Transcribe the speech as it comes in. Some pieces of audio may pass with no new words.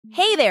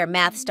Hey there,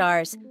 math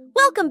stars!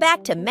 Welcome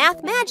back to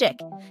Math Magic!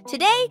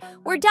 Today,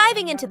 we're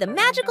diving into the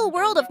magical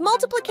world of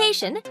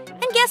multiplication,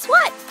 and guess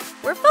what?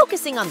 We're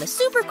focusing on the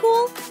super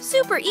cool,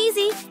 super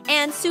easy,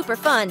 and super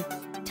fun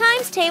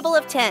times table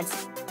of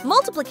tens.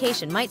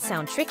 Multiplication might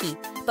sound tricky,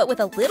 but with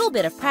a little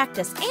bit of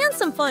practice and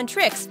some fun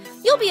tricks,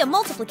 you'll be a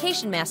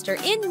multiplication master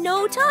in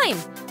no time.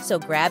 So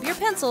grab your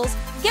pencils,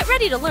 get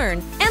ready to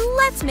learn, and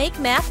let's make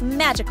math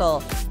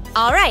magical!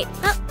 Alright,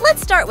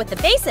 let's start with the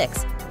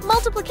basics.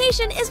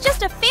 Multiplication is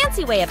just a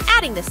fancy way of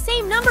adding the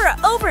same number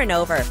over and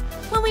over.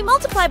 When we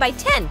multiply by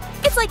 10,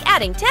 it's like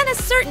adding 10 a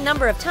certain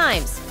number of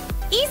times.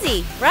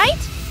 Easy, right?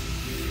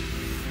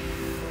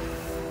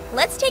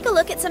 Let's take a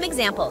look at some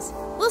examples.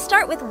 We'll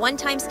start with 1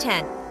 times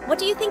 10. What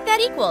do you think that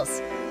equals?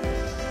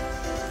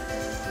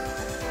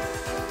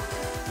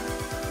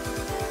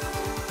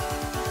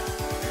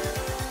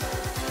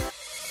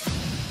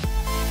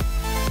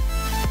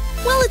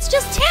 Well, it's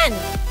just 10,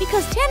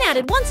 because 10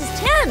 added once is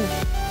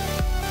 10.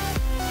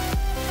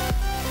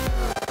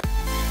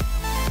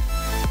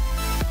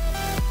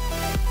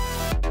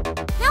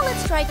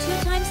 Let's try 2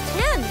 times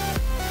 10.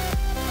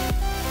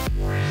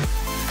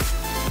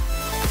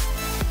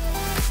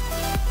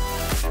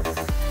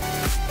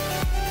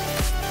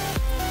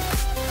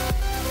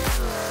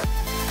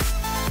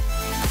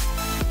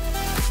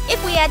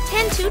 If we add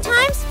 10 2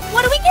 times,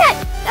 what do we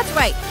get? That's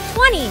right,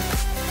 20.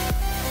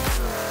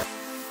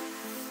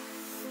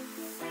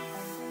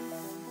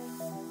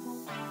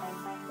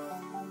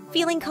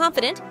 Feeling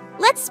confident?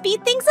 Let's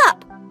speed things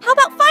up. How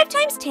about 5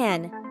 times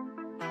 10?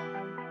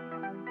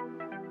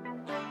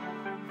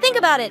 Think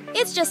about it,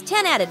 it's just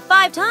 10 added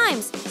 5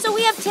 times. So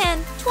we have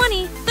 10,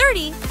 20,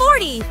 30,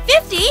 40,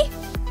 50.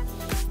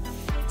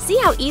 See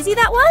how easy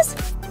that was?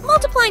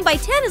 Multiplying by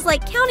 10 is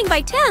like counting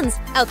by tens.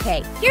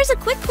 Okay, here's a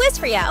quick quiz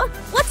for you.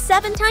 What's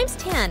 7 times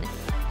 10?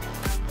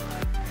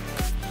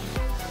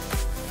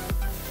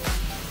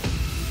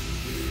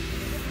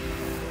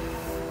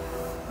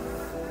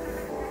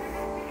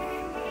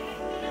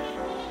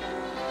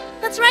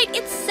 That's right,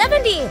 it's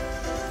 70.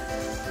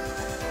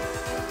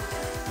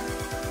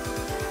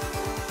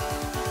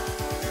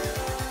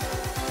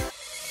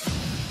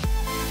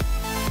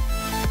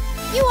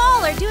 You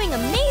all are doing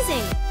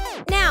amazing!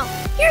 Now,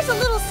 here's a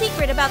little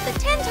secret about the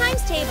 10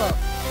 times table.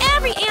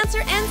 Every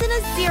answer ends in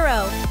a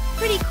 0.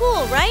 Pretty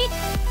cool, right?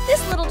 This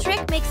little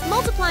trick makes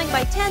multiplying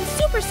by 10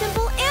 super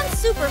simple and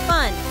super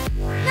fun.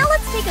 Now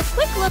let's take a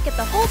quick look at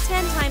the whole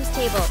 10 times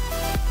table.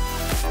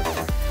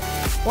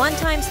 1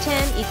 times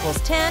 10 equals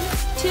 10,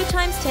 2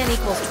 times 10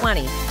 equals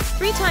 20,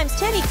 3 times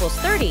 10 equals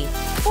 30,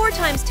 4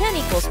 times 10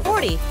 equals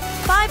 40,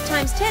 5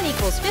 times 10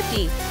 equals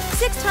 50,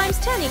 6 times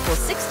 10 equals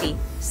 60,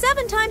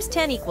 7 times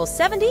 10 equals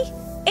 70,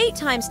 8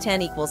 times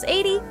 10 equals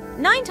 80,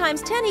 9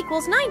 times 10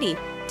 equals 90,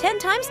 10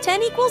 times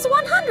 10 equals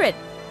 100.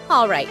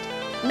 All right,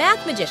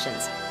 math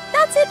magicians,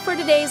 that's it for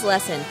today's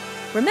lesson.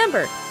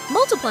 Remember,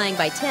 multiplying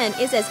by 10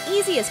 is as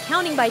easy as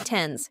counting by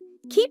tens.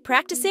 Keep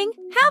practicing,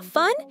 have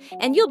fun,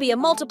 and you'll be a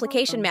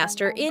multiplication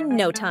master in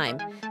no time.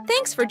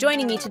 Thanks for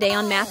joining me today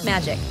on Math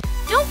Magic.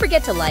 Don't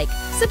forget to like,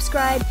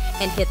 subscribe,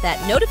 and hit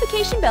that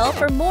notification bell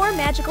for more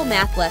magical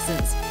math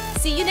lessons.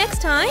 See you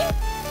next time!